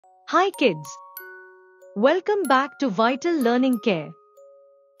Hi kids. Welcome back to Vital Learning Care.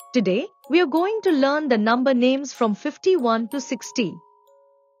 Today, we are going to learn the number names from 51 to 60.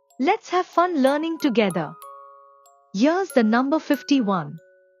 Let's have fun learning together. Here's the number 51.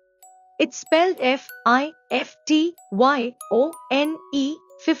 It's spelled F-I-F-T-Y-O-N-E,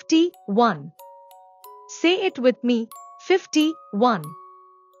 51. Say it with me, 51.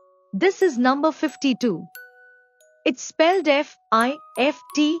 This is number 52. It's spelled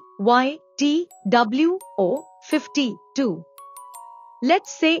F-I-F-T-Y-T-W-O, 52.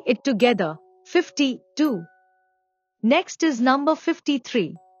 Let's say it together, 52. Next is number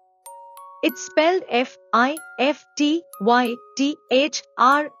 53. It's spelled F-I-F-T-Y-T-H-R-E-E,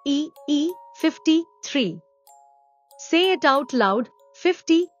 53. Say it out loud,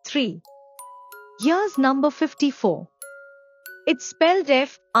 53. Here's number 54. It's spelled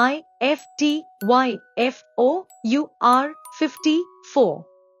F-I-F-T-Y-F-O-U-R, 54.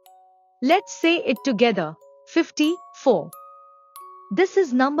 Let's say it together, 54. This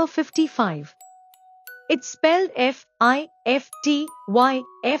is number 55. It's spelled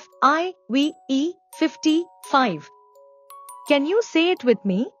F-I-F-T-Y-F-I-V-E, 55. Can you say it with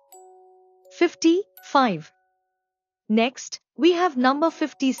me? 55. Next, we have number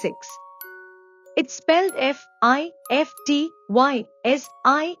 56. It's spelled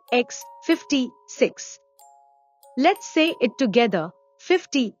F-I-F-T-Y-S-I-X, 56. Let's say it together,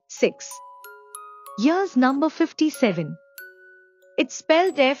 56. Here's number 57. It's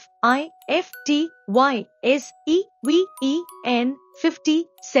spelled F-I-F-T-Y-S-E-V-E-N,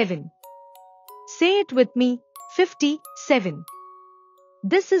 57. Say it with me, 57.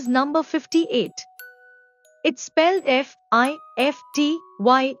 This is number 58. It's spelled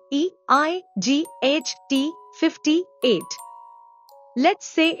F-I-F-T-Y-E-I-G-H-T, 58. Let's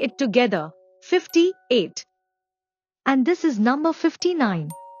say it together, 58. And this is number 59.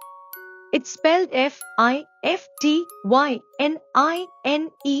 It's spelled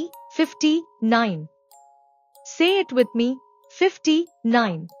F-I-F-T-Y-N-I-N-E, 59. Say it with me,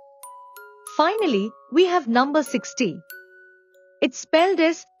 59. Finally, we have number 60. It's spelled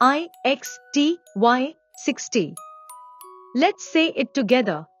S-I-X-T-Y, 60. Let's say it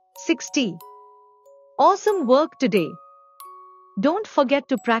together, 60. Awesome work today. Don't forget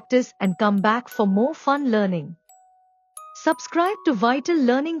to practice and come back for more fun learning. Subscribe to Vital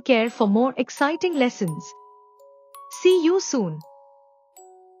Learning Care for more exciting lessons. See you soon.